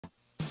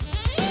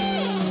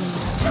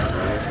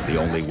The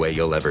only way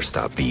you'll ever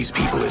stop these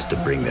people is to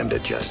bring them to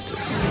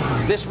justice.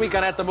 This week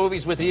on At the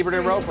Movies with Ebert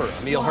and Roeper,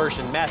 Emil Hirsch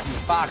and Matthew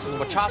Fox and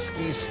the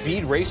Wachowskis'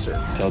 Speed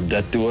Racer. Till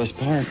death do us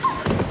part.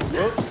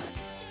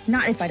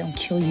 Not if I don't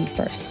kill you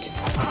first.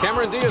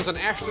 Cameron Diaz and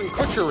Ashton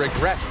Kutcher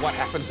regret what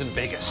happens in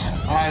Vegas.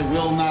 I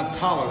will not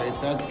tolerate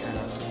that kind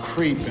of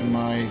creep in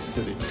my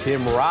city.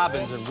 Tim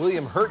Robbins and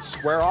William Hurt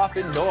square off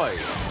in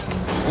Noise.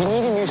 You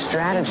need a new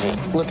strategy.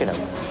 Look at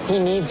him. He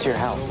needs your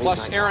help.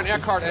 Plus, Aaron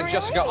Eckhart and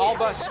Jessica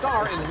Alba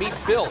star in Meet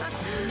Bill.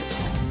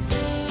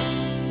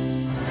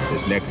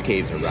 This next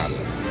cave's a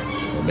rattler.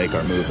 We'll make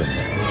our move in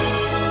there.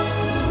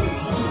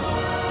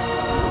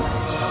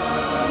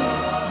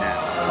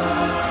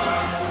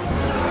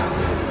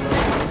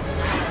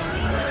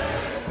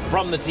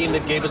 From the team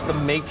that gave us The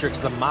Matrix,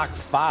 the Mach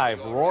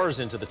 5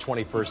 roars into the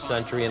 21st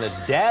century in a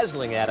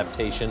dazzling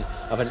adaptation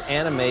of an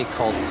anime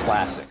cult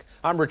classic.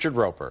 I'm Richard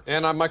Roeper.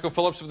 And I'm Michael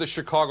Phillips of the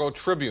Chicago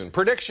Tribune.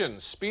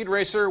 Predictions: Speed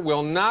Racer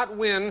will not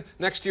win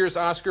next year's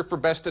Oscar for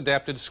Best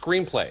Adapted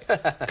Screenplay.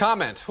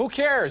 Comment: who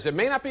cares? It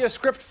may not be a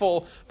script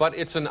full, but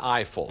it's an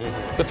eye full.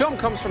 The film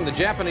comes from the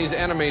Japanese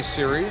anime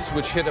series,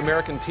 which hit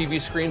American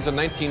TV screens in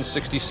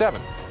 1967.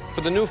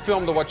 For the new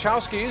film, the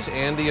Wachowskis,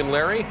 Andy and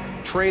Larry,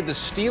 trade the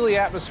steely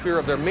atmosphere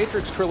of their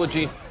Matrix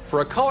trilogy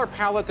for a color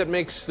palette that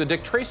makes the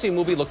Dick Tracy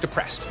movie look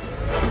depressed.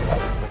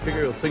 I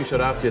figure he'll slingshot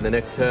after you in the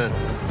next turn.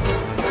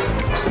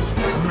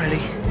 I'm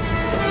ready.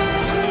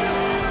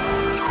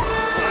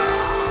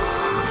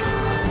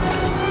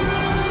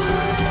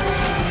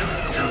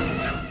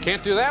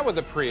 Can't do that with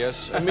the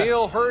Prius.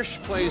 Emil Hirsch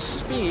plays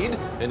Speed.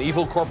 An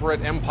evil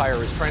corporate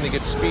empire is trying to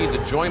get Speed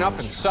to join up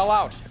and sell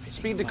out.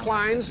 Speed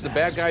declines, the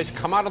bad guys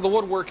come out of the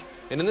woodwork,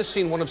 and in this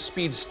scene, one of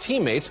Speed's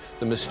teammates,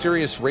 the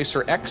mysterious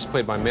Racer X,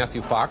 played by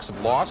Matthew Fox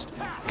of Lost,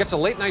 gets a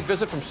late-night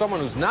visit from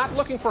someone who's not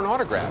looking for an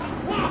autograph.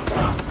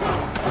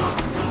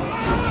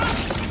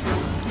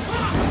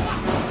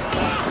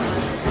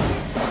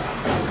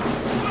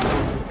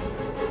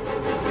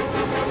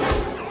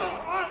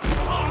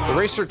 The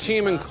Racer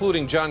team,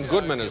 including John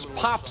Goodman as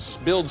Pops,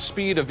 builds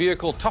Speed a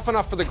vehicle tough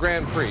enough for the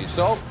Grand Prix.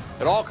 So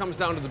it all comes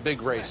down to the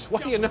big race.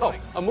 What do you know?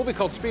 A movie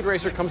called Speed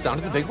Racer comes down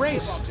to the big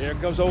race. Here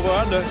comes over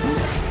under.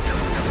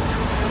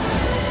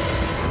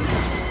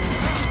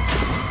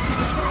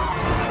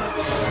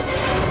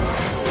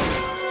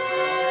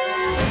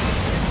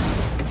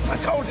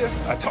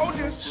 I told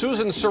you.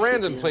 Susan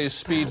Sarandon plays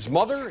Speed's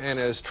mother, and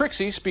as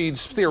Trixie,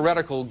 Speed's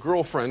theoretical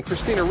girlfriend,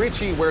 Christina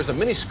Ricci wears a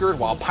miniskirt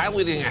while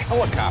piloting a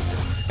helicopter.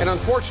 And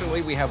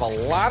unfortunately, we have a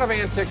lot of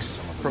antics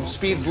from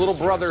Speed's little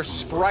brother,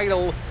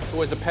 Spritel, who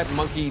has a pet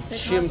monkey,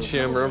 Chim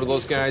Chim. Remember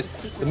those guys?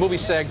 The movie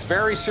sags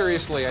very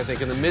seriously, I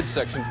think, in the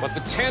midsection. But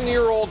the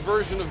 10-year-old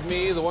version of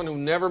me, the one who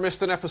never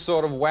missed an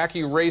episode of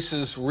Wacky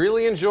Races,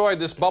 really enjoyed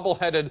this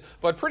bubble-headed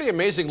but pretty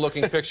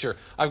amazing-looking picture.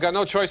 I've got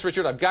no choice,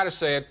 Richard. I've got to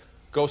say it.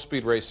 Go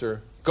Speed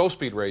Racer. Go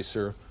Speed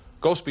Racer.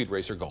 Go Speed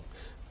Racer. Go.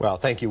 Well,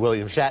 thank you,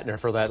 William Shatner,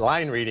 for that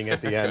line reading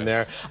at the end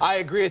there. I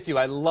agree with you.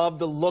 I love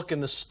the look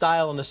and the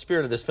style and the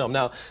spirit of this film.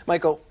 Now,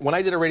 Michael, when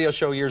I did a radio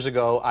show years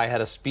ago, I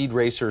had a Speed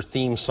Racer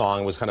theme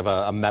song. It was kind of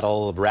a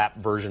metal rap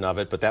version of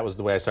it, but that was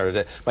the way I started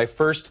it. My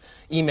first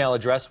email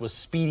address was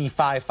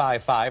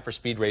Speedy555 for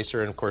Speed Racer,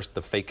 and of course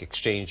the fake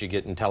exchange you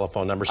get in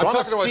telephone numbers. So I'm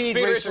talking to a Speed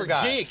Racer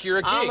guy. Geek. You're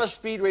a geek. I'm a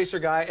Speed Racer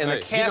guy, and hey,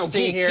 the casting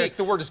geek, here. Geek.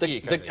 The word is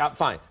geek.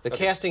 Fine. The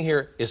casting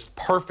here is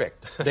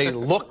perfect. They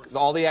look.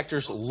 All the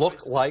actors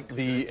look like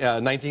the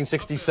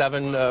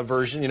 1967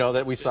 version, you know,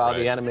 that we saw,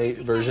 the anime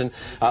version.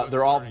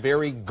 They're all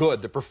very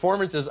good. The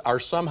performances are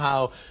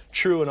somehow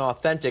true and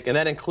authentic, and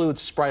that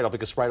includes Spritel,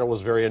 because Spritel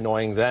was very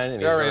annoying then,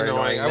 and he's very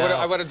annoying now.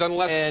 I would have done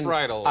less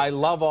Spritel. I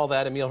love all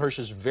that. Emil Hirsch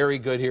is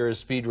very good here as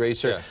Speed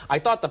Racer. Yeah. I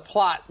thought the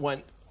plot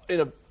went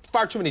in a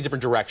far too many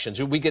different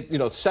directions. We get,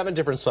 7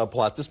 different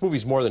subplots. This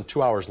movie's more than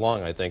 2 hours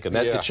long, I think, and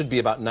that it should be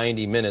about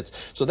 90 minutes.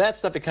 So that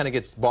stuff, it kind of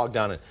gets bogged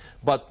down in.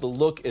 But the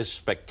look is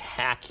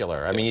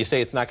spectacular. I mean, you say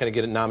it's not going to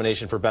get a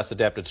nomination for Best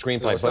Adapted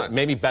Screenplay, but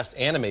maybe Best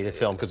Animated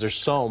Film, because there's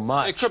so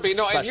much. It could be.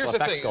 No, and here's the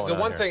thing. The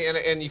one thing,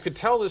 and you could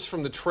tell this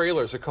from the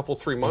trailers a couple,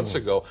 3 months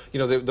ago, the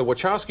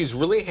Wachowskis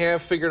really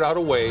have figured out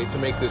a way to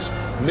make this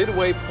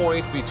midway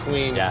point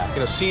between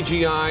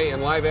CGI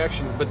and live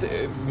action, but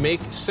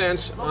make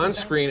sense on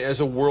screen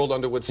as a world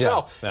unto itself.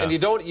 Yeah. And you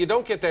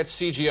don't get that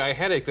CGI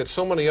headache that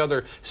so many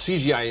other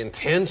CGI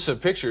intensive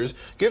pictures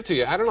give to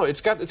you. I don't know.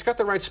 It's got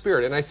the right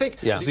spirit, and I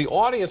think the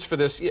audience for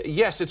this,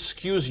 yes, it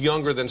skews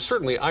younger than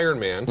certainly Iron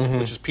Man,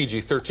 which is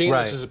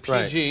PG-13. This is a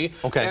PG.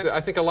 Okay. And I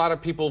think a lot of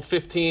people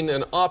 15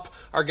 and up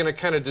are going to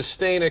kind of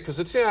disdain it because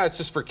it's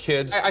just for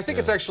kids. I think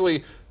it's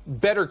actually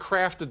better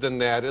crafted than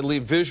that, at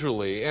least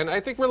visually. And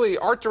I think really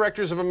art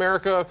directors of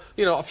America,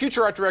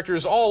 future art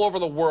directors all over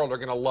the world are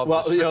going to love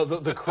this. Well,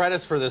 the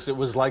credits for this, it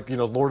was like,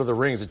 Lord of the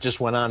Rings. It just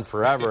went on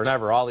forever and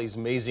ever. All these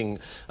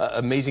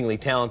amazingly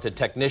talented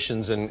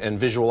technicians and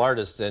visual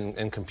artists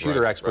and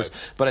computer experts.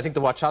 But I think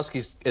the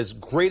Wachowskis, as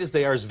great as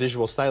they are as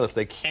visual stylists,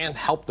 they can't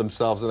help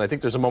themselves. And I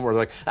think there's a moment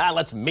where they're like,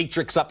 let's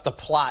matrix up the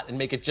plot and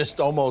make it just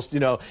almost,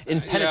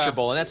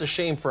 impenetrable. And that's a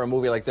shame for a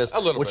movie like this,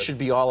 which should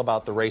be all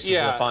about the races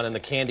and the fun and the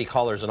candy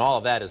colors colors and all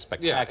of that is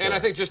spectacular. Yeah, and I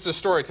think just the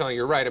storytelling,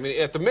 you're right. I mean,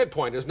 at the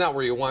midpoint is not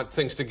where you want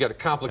things to get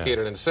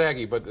complicated and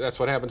saggy, but that's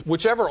what happens.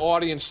 Whichever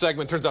audience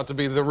segment turns out to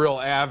be the real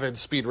avid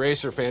Speed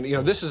Racer fan, you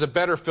know, this is a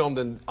better film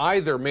than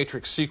either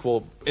Matrix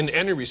sequel in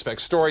any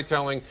respect.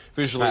 Storytelling,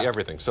 visually,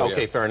 everything. So,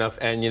 okay, fair enough.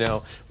 And, you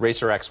know,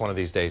 Racer X, one of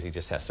these days, he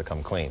just has to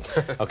come clean.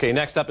 Okay,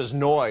 next up is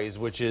Noise,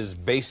 which is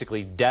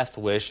basically Death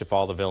Wish if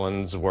all the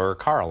villains were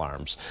car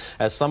alarms.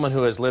 As someone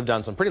who has lived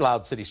on some pretty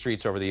loud city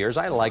streets over the years,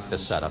 I like the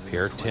setup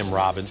here. Tim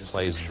Robbins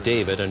plays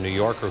David, a New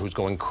Yorker who's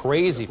going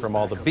crazy from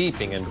all the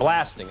beeping and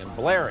blasting and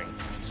blaring.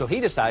 So he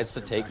decides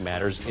to take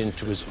matters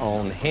into his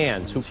own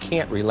hands. Who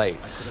can't relate?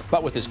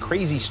 But with his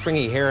crazy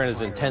stringy hair and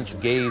his intense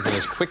gaze and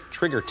his quick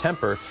trigger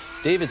temper,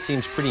 David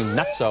seems pretty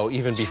nutso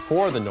even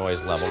before the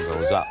noise level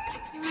goes up.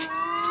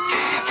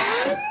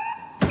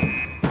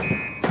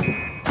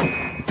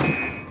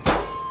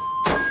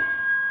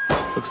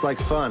 Looks like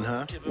fun,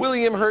 huh?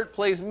 William Hurt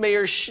plays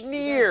Mayor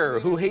Schneer,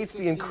 who hates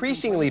the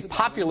increasingly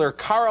popular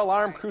car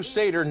alarm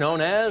crusader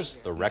known as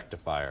the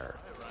Rectifier.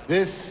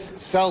 This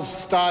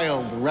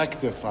self-styled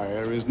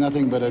rectifier is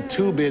nothing but a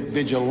two-bit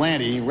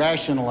vigilante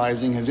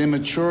rationalizing his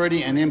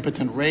immaturity and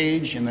impotent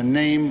rage in the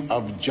name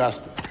of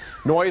justice.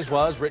 Noise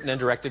was written and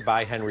directed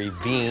by Henry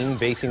Bean,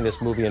 basing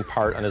this movie in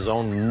part on his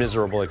own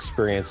miserable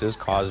experiences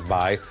caused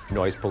by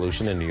noise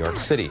pollution in New York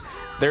City.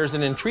 There's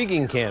an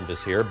intriguing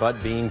canvas here,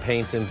 but Bean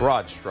paints in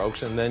broad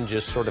strokes and then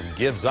just sort of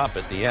gives up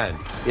at the end.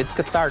 It's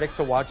cathartic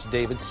to watch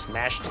David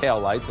smash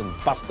taillights and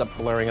bust up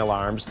blaring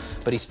alarms,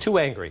 but he's too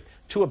angry,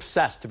 too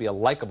obsessed to be a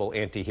likable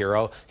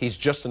anti-hero. He's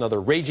just another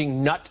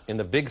raging nut in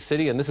the big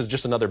city, and this is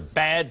just another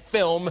bad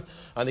film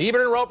on the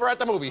Ebert and Roeper at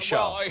the Movie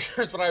Show. Well,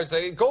 here's what I would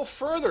say. Go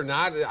further,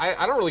 not.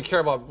 I don't really care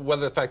about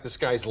whether the fact this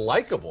guy's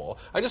likable.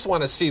 I just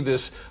want to see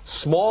this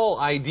small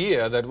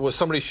idea that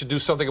somebody should do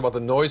something about the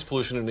noise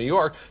pollution in New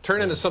York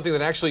turn into something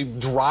that actually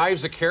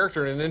drives a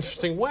character in an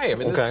interesting way. I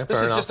mean,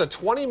 this is just a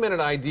 20-minute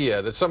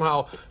idea that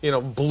somehow, you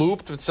know,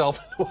 blooped itself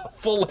into a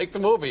full-length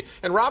movie.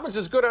 And Robbins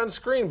is good on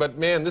screen, but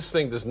man, this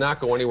thing does not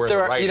go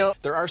anywhere. You know,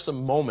 there are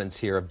some moments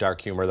here of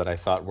dark humor that I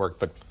thought worked,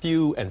 but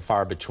few and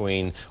far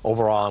between.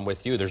 Overall, I'm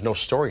with you. There's no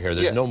story here.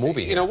 There's no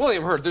movie here. You know,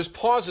 William Hurt, there's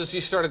pauses he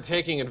started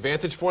taking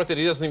advantage point that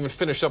he doesn't even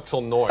finish up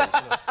till Noise.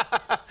 You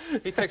know?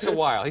 He takes a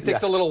while. He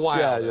takes a little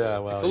while.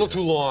 Well, it's a little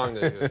too long.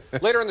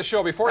 Later in the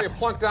show, before you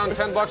plunk down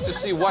 $10 to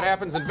see what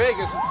happens in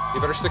Vegas,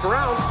 you better stick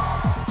around.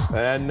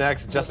 And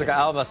next, Jessica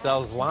Alba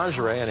sells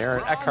lingerie, and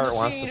Aaron Eckhart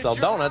wants to sell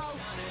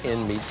donuts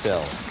in Meet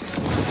Bill.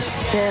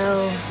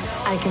 Bill,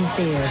 I can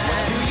see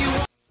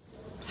you.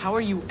 How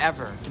are you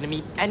ever gonna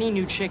meet any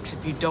new chicks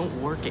if you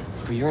don't work it?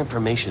 For your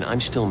information, I'm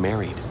still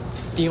married.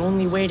 The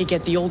only way to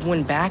get the old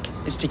one back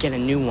is to get a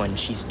new one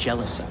she's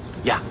jealous of.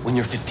 Yeah, when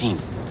you're 15.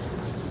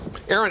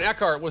 Aaron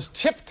Eckhart was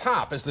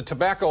tip-top as the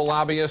tobacco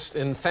lobbyist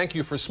in Thank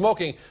You for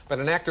Smoking, but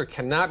an actor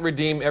cannot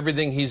redeem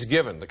everything he's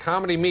given. The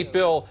comedy Meet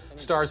Bill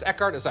stars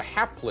Eckhart as a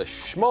hapless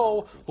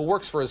schmo who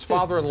works for his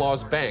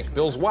father-in-law's bank.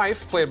 Bill's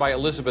wife, played by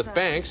Elizabeth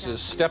Banks,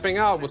 is stepping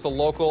out with the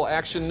local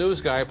action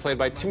news guy, played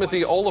by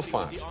Timothy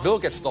Oliphant. Bill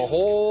gets the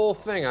whole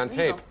thing on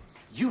tape.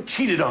 You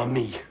cheated on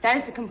me. That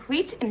is a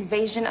complete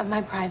invasion of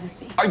my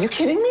privacy. Are you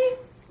kidding me?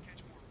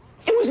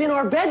 It was in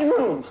our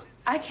bedroom.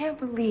 I can't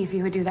believe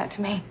you would do that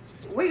to me.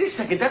 Wait a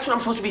second, that's what I'm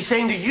supposed to be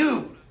saying to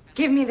you.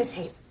 Give me the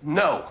tape.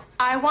 No.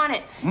 I want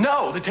it.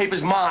 No, the tape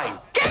is mine.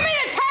 Give me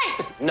the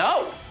tape!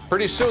 No.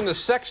 Pretty soon, the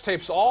sex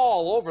tapes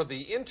all over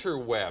the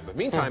interweb.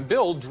 Meantime,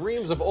 Bill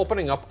dreams of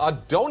opening up a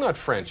donut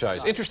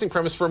franchise. Interesting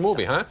premise for a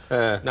movie, huh?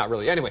 Not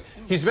really. Anyway,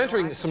 he's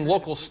mentoring some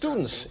local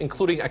students,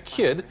 including a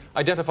kid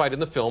identified in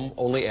the film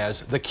only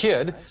as the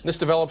kid. This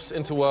develops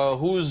into a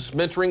who's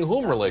mentoring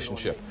whom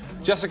relationship.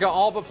 Jessica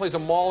Alba plays a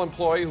mall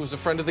employee who's a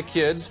friend of the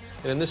kids,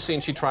 and in this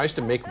scene, she tries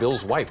to make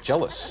Bill's wife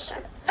jealous.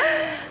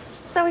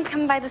 So we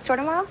come by the store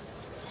tomorrow?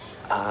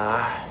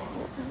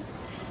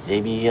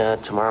 Maybe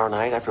tomorrow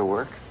night after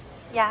work?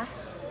 Yeah.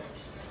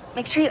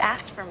 Make sure you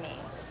ask for me.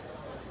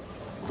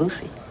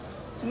 Lucy.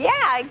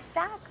 Yeah,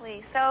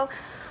 exactly. So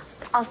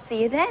I'll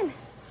see you then.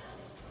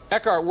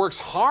 Eckhart works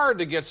hard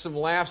to get some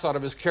laughs out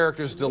of his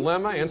character's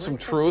dilemma and some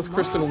truth.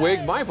 Kristen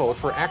Wiig, my vote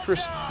for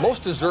actress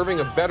most deserving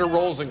of better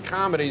roles in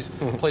comedies,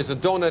 plays a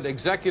donut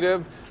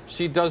executive.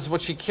 She does what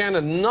she can,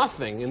 and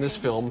nothing in this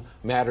film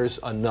matters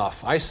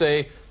enough. I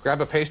say grab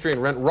a pastry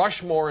and rent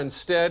Rushmore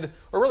instead,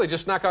 or really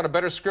just knock out a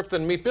better script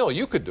than Meet Bill.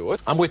 You could do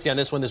it. I'm with you on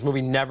this one. This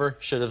movie never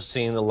should have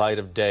seen the light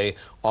of day.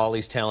 All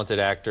these talented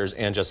actors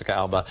and Jessica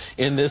Alba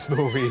in this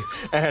movie,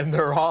 and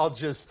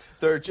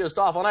they're just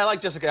awful. And I like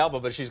Jessica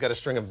Alba, but she's got a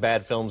string of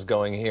bad films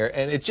going here,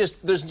 and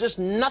there's just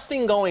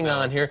nothing going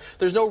on here.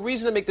 There's no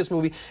reason to make this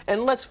movie.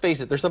 And let's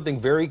face it, there's something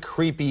very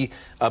creepy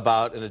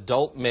about an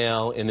adult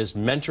male in this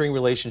mentoring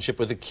relationship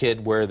with a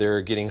kid where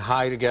they're getting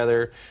high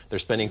together, they're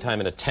spending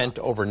time in a tent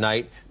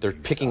overnight, they're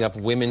picking up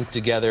women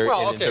together,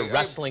 and they're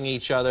wrestling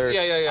each other.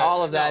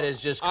 All of that is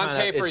just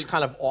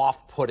kind of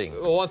off-putting.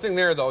 Well, one thing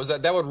there, though, is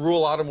that would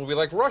rule out a movie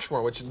like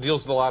Rushmore, which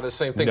deals with a lot of the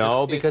same things.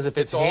 No, because if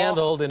it's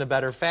handled in a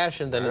better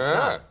fashion, then it's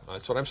not.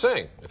 That's what I'm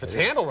saying. If it's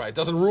handled right, it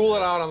doesn't rule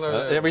it out on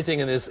the...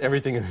 Everything in this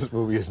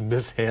movie is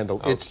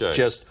mishandled. Okay. It's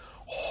just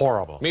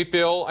horrible. Meet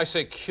Bill. I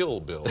say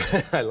kill Bill.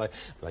 I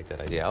like that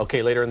idea.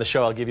 Okay, later in the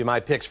show, I'll give you my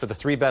picks for the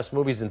 3 best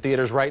movies in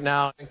theaters right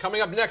now. And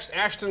coming up next,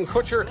 Ashton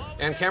Kutcher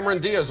and Cameron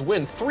Diaz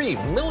win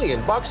 $3 million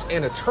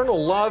and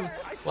eternal love.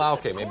 Well,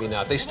 okay, maybe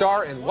not. They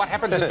star in What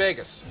Happens in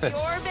Vegas.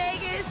 Your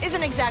Vegas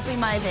isn't exactly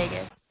my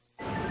Vegas.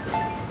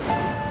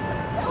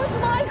 That was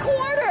my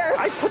quarter.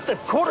 I put the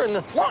quarter in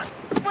the slot.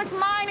 What's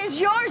mine is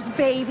yours,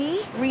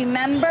 baby.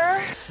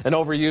 Remember? An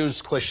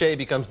overused cliche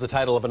becomes the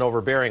title of an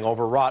overbearing,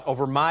 overwrought,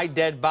 over my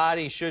dead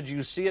body, should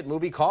you see it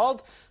movie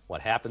called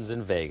What Happens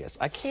in Vegas.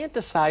 I can't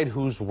decide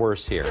who's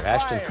worse here.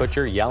 Ashton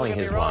Kutcher yelling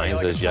his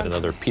lines as yet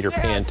another Peter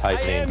Pan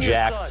type named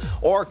Jack,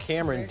 or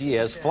Cameron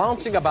Diaz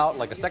flouncing about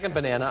like a second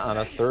banana on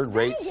a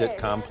third-rate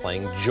sitcom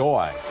playing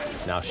Joy.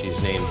 Now she's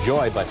named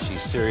Joy, but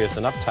she's serious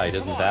and uptight.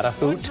 Isn't that a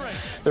hoot?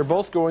 They're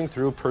both going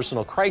through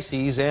personal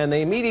crises, and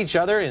they meet each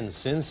other in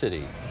Sin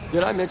City.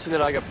 Did I mention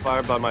that I got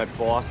fired by my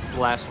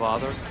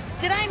boss/father?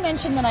 Did I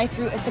mention that I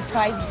threw a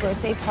surprise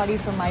birthday party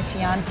for my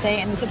fiance,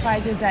 and the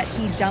surprise was that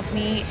he dumped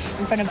me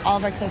in front of all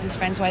of our closest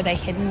friends while they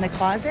hid in the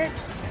closet?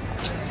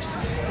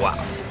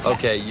 Wow.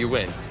 Okay, you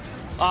win.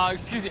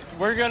 Excuse me,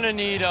 we're gonna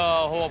need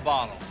a whole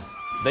bottle.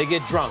 They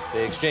get drunk,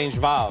 they exchange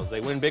vows, they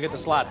win big at the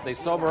slots, they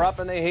sober up,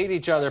 and they hate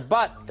each other,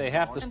 but they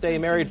have to stay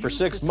married for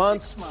 6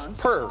 months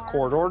per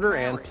court order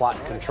and plot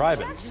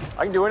contrivance.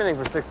 I can do anything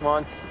for 6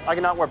 months. I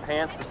cannot wear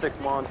pants for 6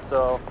 months,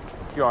 so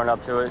if you aren't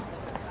up to it.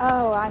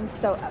 Oh, I'm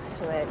so up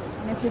to it.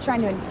 And if you're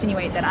trying to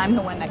insinuate that I'm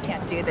the one that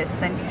can't do this,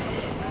 then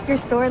you're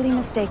sorely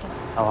mistaken.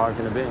 How hard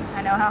can it be?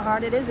 I know how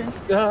hard it isn't.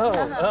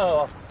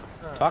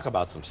 Talk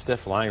about some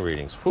stiff line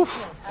readings. Whew.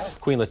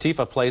 Queen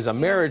Latifah plays a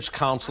marriage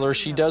counselor.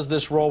 She does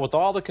this role with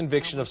all the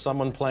conviction of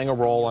someone playing a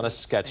role on a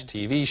sketch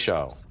TV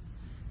show.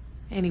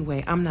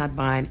 Anyway, I'm not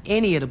buying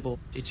any of the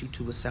bullshit you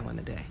two are selling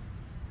today.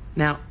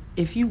 Now,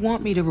 if you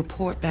want me to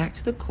report back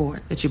to the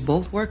court that you're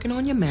both working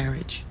on your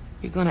marriage,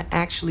 you're gonna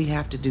actually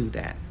have to do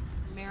that.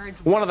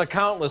 One of the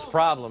countless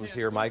problems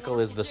here, Michael,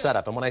 is the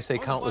setup. And when I say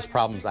countless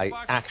problems, I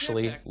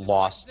actually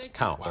lost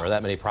count. There are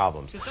that many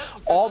problems.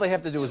 All they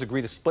have to do is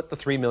agree to split the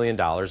 $3 million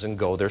and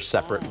go their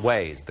separate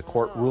ways. The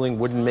court ruling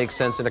wouldn't make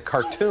sense in a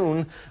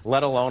cartoon,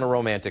 let alone a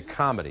romantic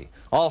comedy.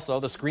 Also,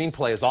 the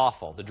screenplay is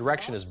awful, the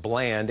direction is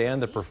bland,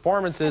 and the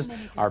performances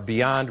are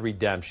beyond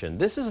redemption.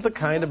 This is the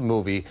kind of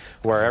movie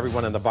where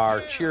everyone in the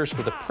bar cheers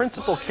for the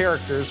principal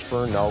characters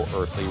for no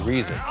earthly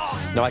reason.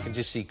 Now, I can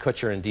just see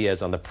Kutcher and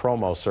Diaz on the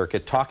promo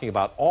circuit talking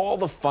about all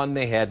the fun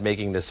they had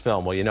making this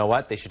film. Well, you know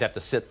what? They should have to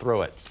sit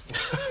through it.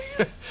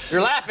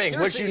 You're laughing,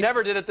 which you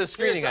never did at this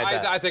screening, I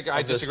bet. I think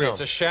I disagree.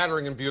 It's a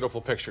shattering and beautiful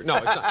picture. No,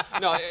 it's not.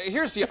 No,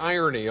 here's the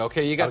irony,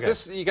 okay? You got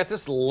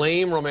this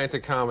lame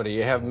romantic comedy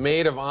you have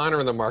Maid of Honor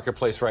in the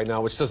marketplace right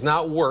now, which does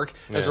not work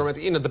as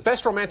romantic. You know, the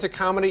best romantic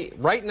comedy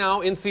right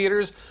now in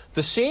theaters,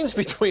 the scenes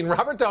between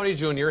Robert Downey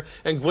Jr.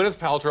 and Gwyneth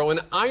Paltrow in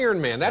Iron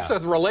Man. That's a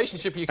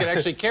relationship you can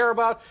actually care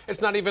about.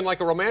 It's not even like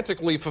a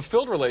romantically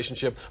fulfilled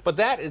relationship, but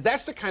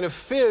that's the kind of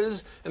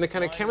fizz and the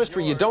kind of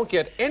chemistry you don't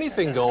get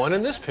anything going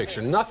in this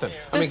picture. Nothing.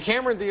 I mean,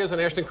 Cameron Diaz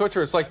and Ashton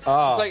Kutcher, it's like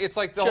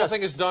the whole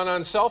thing is done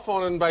on cell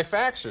phone and by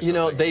fax or something. You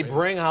know, they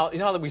bring out, you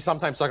know how we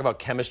sometimes talk about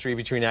chemistry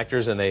between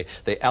actors and they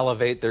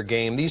elevate their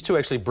game. These two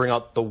actually bring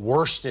out the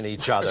worst in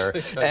each other.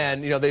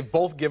 And, you know, they've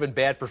both given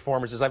bad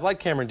performances. I've liked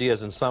Cameron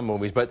Diaz in some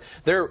movies, but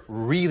they're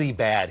really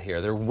bad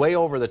here. They're way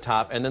over the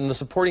top. And then the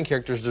supporting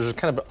characters, there's a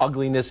kind of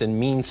ugliness and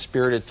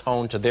mean-spirited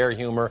tone to their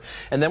humor.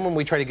 And then when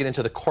we try to get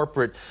into the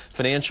corporate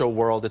financial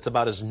world, it's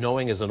about as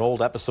knowing as an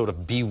old episode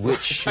of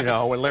Bewitched, you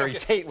know, when Larry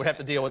Tate would have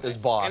to deal with his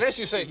boss. And as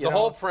you say, the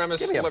whole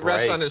premise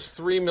rests on his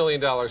 $3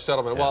 million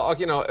settlement. Yeah.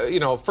 Well, you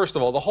know, first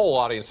of all, the whole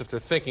audience, if they're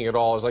thinking at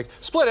all, is like,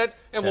 split it,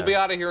 and we'll be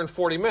out of here in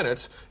 40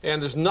 minutes.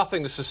 And there's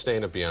nothing to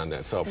sustain it beyond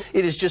that. So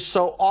it is just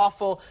so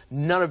awful.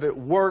 None of it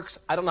works.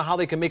 I don't know how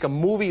they can make a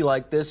movie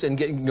like this and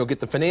get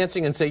the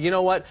financing and say, you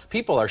know what,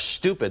 people are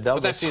stupid. They'll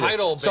go see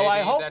this. So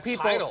I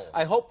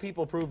hope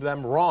people prove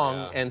them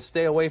wrong and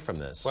stay away from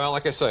this. Well,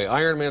 like I say,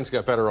 Iron Man's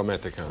got better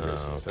romantic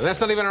comedies. And that's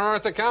not even a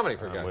romantic comedy,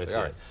 for God's sake.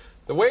 All right.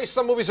 The way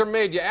some movies are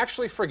made, you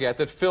actually forget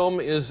that film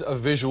is a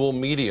visual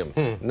medium.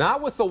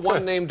 Not with the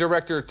one-named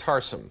director,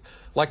 Tarsem.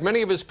 Like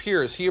many of his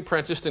peers, he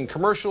apprenticed in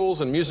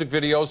commercials and music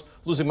videos.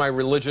 Losing My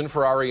Religion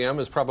for REM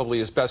is probably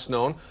his best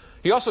known.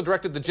 He also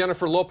directed the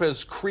Jennifer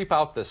Lopez Creep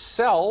Out the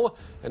Cell,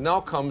 and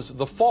now comes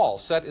The Fall,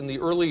 set in the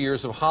early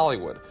years of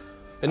Hollywood.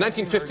 In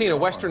 1915, a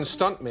Western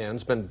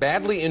stuntman's been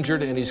badly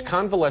injured and he's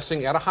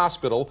convalescing at a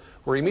hospital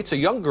where he meets a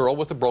young girl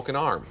with a broken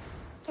arm.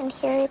 And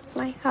here is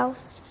my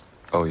house.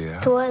 Oh, yeah?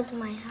 It was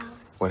my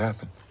house. What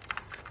happened?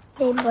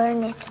 They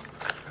burned it.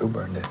 Who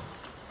burned it?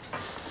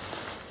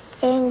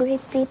 Angry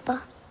people.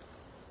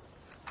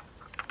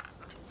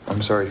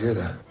 I'm sorry to hear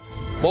that.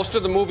 Most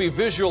of the movie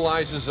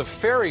visualizes a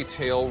fairy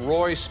tale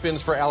Roy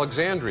spins for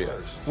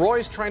Alexandria.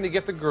 Roy's trying to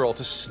get the girl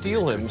to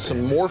steal him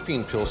some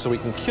morphine pills so he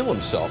can kill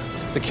himself.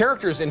 The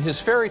characters in his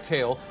fairy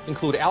tale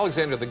include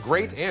Alexander the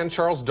Great and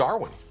Charles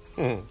Darwin.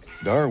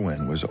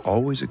 Darwin was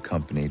always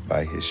accompanied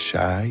by his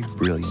shy,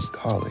 brilliant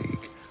colleague,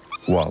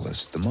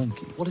 Wallace the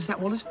monkey. What is that,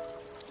 Wallace?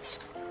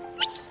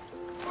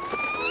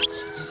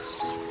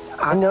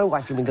 I know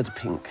why flamingos are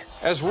pink.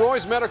 As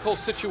Roy's medical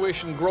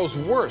situation grows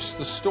worse,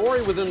 the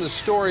story within the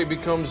story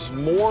becomes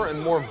more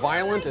and more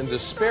violent and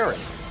despairing.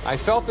 I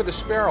felt the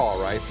despair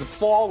all right. The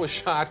Fall was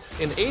shot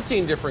in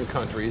 18 different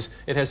countries.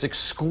 It has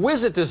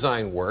exquisite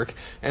design work,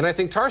 and I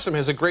think Tarsem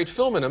has a great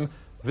film in him.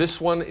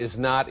 This one is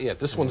not it.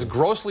 This one's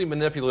grossly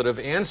manipulative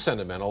and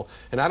sentimental,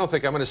 and I don't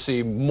think I'm going to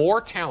see more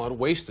talent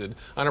wasted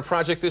on a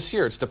project this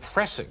year. It's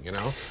depressing, you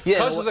know,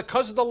 because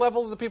of the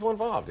level of the people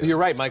involved. You're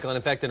right, Michael, and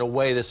in fact, in a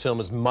way, this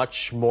film is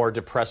much more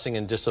depressing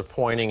and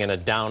disappointing and a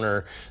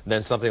downer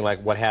than something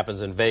like What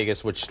Happens in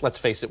Vegas, which, let's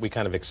face it, we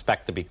kind of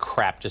expect to be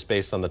crap just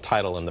based on the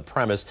title and the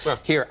premise. Well,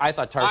 here, I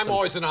thought Tarsem... I'm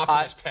always an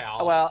optimist,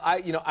 pal. Well,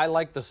 I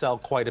like The Cell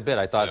quite a bit.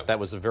 I thought that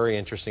was a very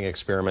interesting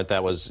experiment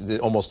that was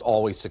almost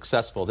always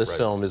successful. This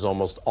film is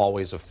almost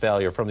always a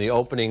failure. From the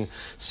opening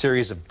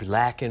series of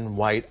black and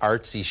white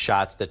artsy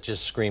shots that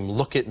just scream,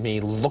 look at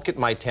me, look at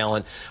my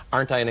talent,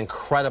 aren't I an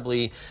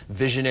incredibly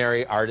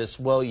visionary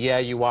artist? Well, yeah,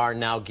 you are.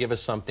 Now give us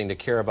something to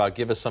care about.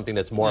 Give us something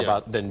that's more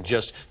about than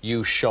just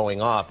you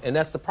showing off. And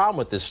that's the problem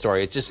with this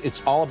story.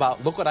 It's all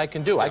about, look what I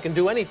can do. I can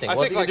do anything.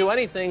 Well, if you can do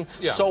anything,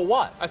 so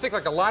what? I think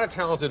like a lot of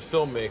talented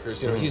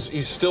filmmakers, you know,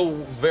 he's still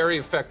very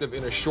effective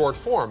in a short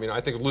form. You know,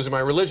 I think Losing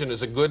My Religion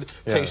is a good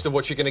taste of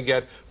what you're going to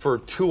get for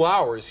 2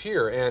 hours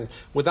here. And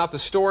without the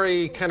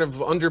story kind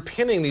of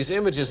underpinning these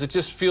images, it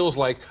just feels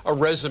like a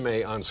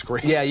resume on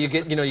screen. Yeah, you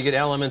get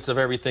elements of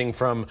everything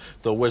from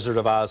The Wizard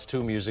of Oz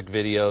to music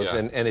videos,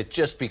 and it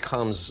just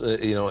becomes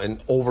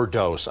an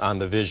overdose on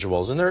the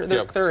visuals. And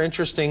they're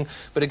interesting,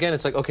 but again,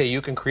 it's like, okay,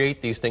 you can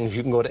create these things,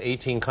 you can go to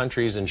 18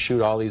 countries and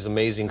shoot all these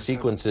amazing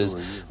sequences,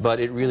 but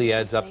it really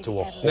adds up to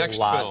a whole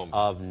lot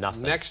of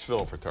nothing. Next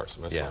film for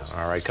Tarsem.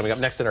 All right, coming up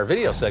next in our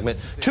video segment,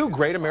 two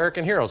great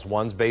American heroes.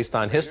 One's based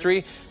on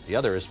history, the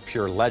other is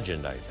pure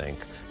legend, I think.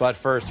 But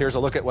first, here's a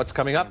look at what's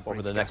coming up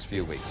over the next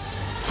few weeks.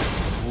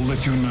 All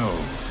that you know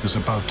is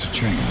about to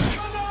change.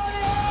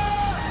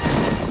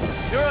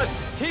 You're a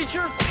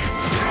teacher?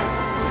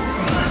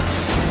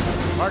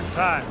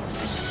 Part-time.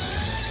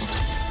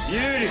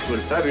 Beautiful,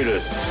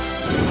 fabulous.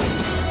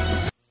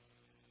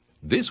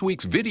 This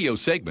week's video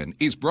segment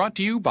is brought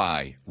to you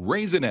by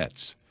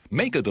Raisinets.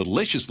 Make a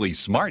deliciously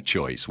smart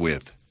choice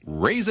with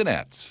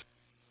Raisinets.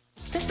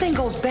 If this thing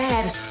goes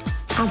bad,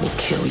 I will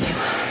kill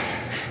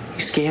you.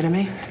 You scared of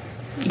me?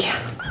 Yeah.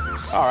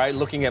 All right,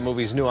 looking at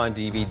movies new on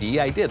DVD,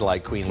 I did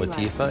like Queen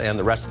Latifah and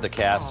the rest of the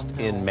cast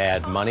in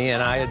Mad Money,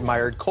 and I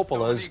admired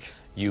Coppola's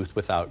Youth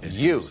Without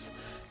Youth.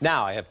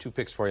 Now, I have two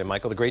picks for you,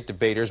 Michael. The Great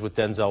Debaters with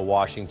Denzel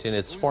Washington.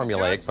 It's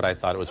formulaic, but I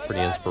thought it was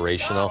pretty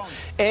inspirational.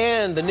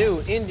 And the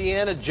new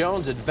Indiana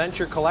Jones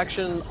Adventure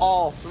Collection,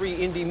 all 3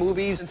 indie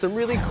movies, and some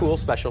really cool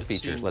special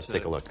features. Let's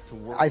take a look.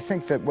 I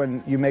think that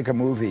when you make a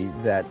movie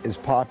that is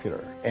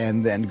popular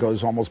and then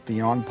goes almost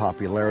beyond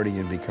popularity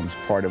and becomes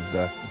part of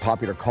the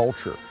popular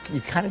culture,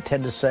 you kind of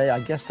tend to say, I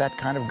guess that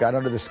kind of got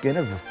under the skin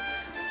of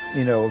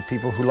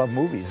people who love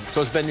movies.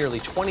 So it's been nearly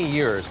 20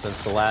 years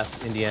since the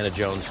last Indiana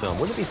Jones film.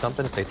 Wouldn't it be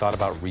something if they thought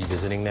about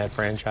revisiting that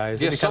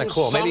franchise? It'd be kind of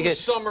cool. Maybe get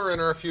summer in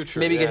our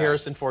future. Maybe get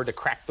Harrison Ford to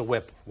crack the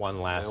whip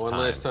one last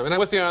time. And I'm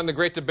with you on The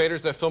Great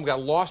Debaters. That film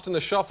got lost in the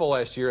shuffle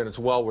last year, and it's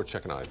well worth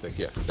checking out, I think,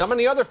 Now,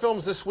 many other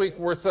films this week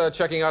worth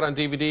checking out on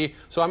DVD,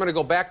 so I'm going to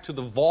go back to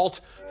the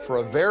vault for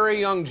a very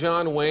young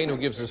John Wayne who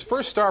gives his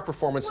first star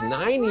performance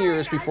 9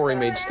 years before he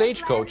made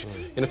Stagecoach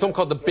in a film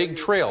called The Big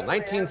Trail,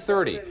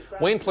 1930.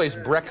 Wayne plays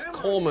Breck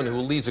Coleman, who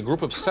leads a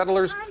group of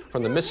settlers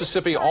from the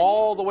Mississippi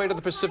all the way to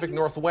the Pacific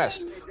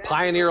Northwest.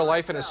 Pioneer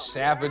life in a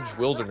savage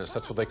wilderness,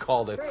 that's what they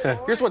called it.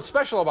 Here's what's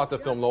special about the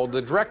film, though.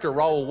 The director,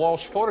 Raoul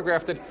Walsh,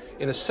 photographed it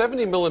in a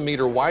 70mm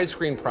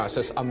widescreen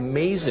process,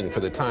 amazing for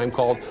the time,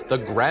 called the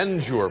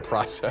grandeur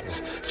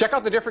process. Check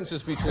out the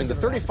differences between the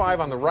 35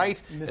 on the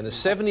right and the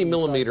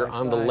 70mm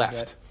on the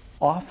left.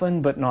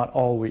 Often, but not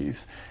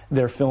always,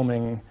 they're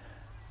filming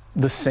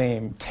the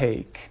same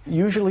take.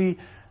 Usually,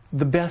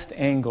 the best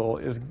angle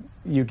is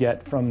you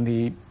get from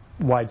the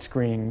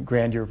widescreen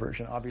grandeur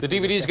version, obviously.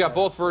 The DVD's got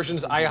both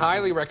versions. I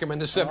highly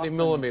recommend the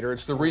 70mm.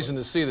 It's the reason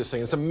to see this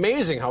thing. It's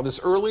amazing how this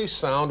early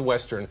sound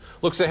Western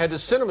looks ahead to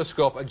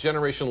CinemaScope a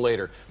generation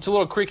later. It's a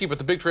little creaky, but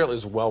The Big Trail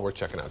is well worth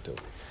checking out, too.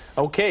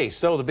 Okay,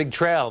 so The Big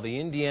Trail, the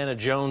Indiana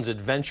Jones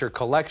Adventure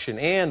Collection,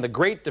 and The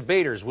Great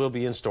Debaters will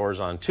be in stores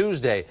on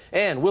Tuesday.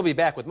 And we'll be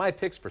back with my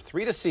picks for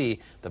 3 to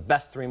see, the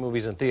best 3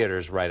 movies in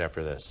theaters, right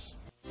after this.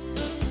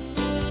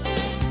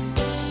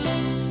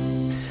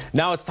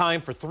 Now it's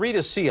time for 3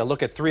 to see, a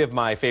look at 3 of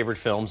my favorite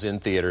films in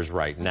theaters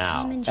right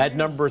now. At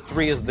number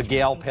 3 is the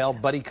Gal Pal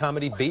buddy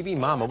comedy Baby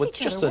Mama with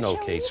just an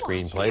okay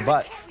screenplay,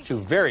 but 2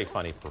 very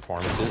funny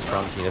performances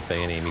from Tina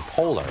Fey and Amy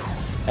Poehler.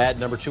 At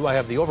number 2, I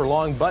have the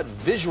overlong but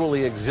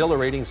visually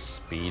exhilarating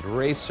Speed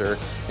Racer.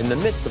 In the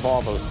midst of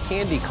all those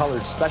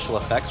candy-colored special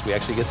effects, we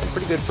actually get some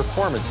pretty good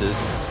performances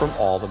from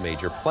all the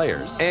major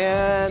players.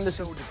 And this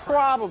is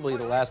probably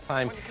the last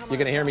time you're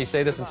going to hear me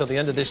say this until the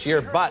end of this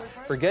year, but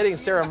forgetting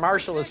Sarah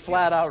Marshall is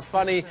flat out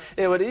funny,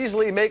 it would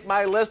easily make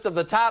my list of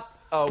the top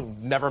Oh,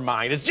 never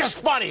mind. It's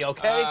just funny,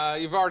 okay?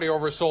 You've already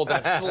oversold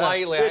that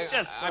slightly. It's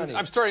just funny.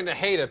 I'm starting to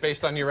hate it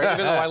based on your, even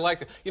though I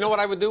like it. You know what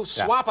I would do?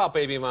 Swap out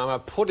Baby Mama,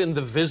 put in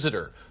The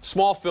Visitor.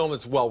 Small film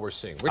that's well worth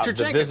seeing. Richard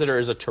The Jenkins. Visitor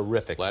is a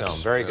terrific film.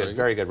 Very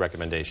good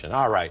recommendation.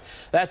 All right.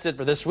 That's it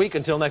for this week.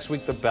 Until next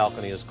week, the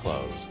balcony is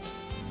closed.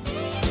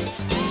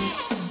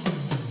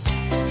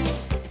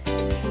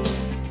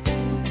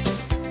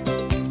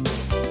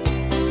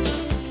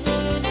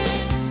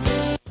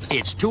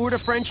 It's Tour de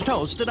French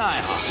Toast at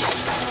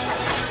IHOP.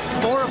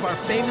 4 of our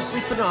famously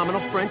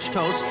phenomenal French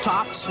toasts,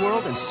 topped,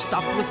 swirled, and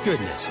stuffed with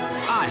goodness.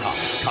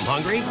 IHOP. Come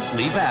hungry,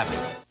 leave happy.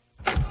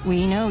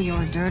 We know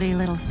your dirty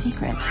little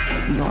secret,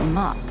 your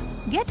mop.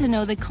 Get to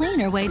know the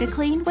cleaner way to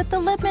clean with the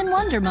Libman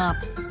Wonder Mop.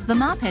 The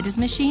mop head is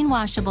machine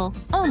washable,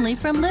 only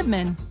from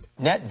Libman.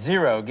 Net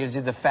Zero gives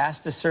you the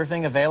fastest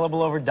surfing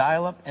available over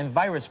dial-up and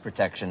virus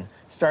protection,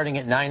 starting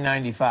at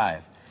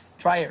 $9.95.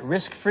 Try it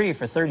risk-free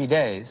for 30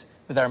 days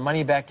with our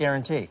money-back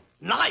guarantee.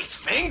 Nice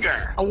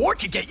finger. A wart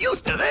could get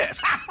used to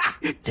this.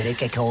 Did it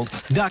get cold?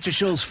 Dr.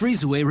 Scholl's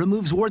Freeze Away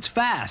removes warts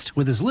fast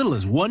with as little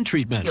as 1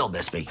 treatment. You'll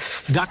miss me.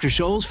 Dr.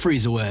 Scholl's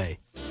Freeze Away.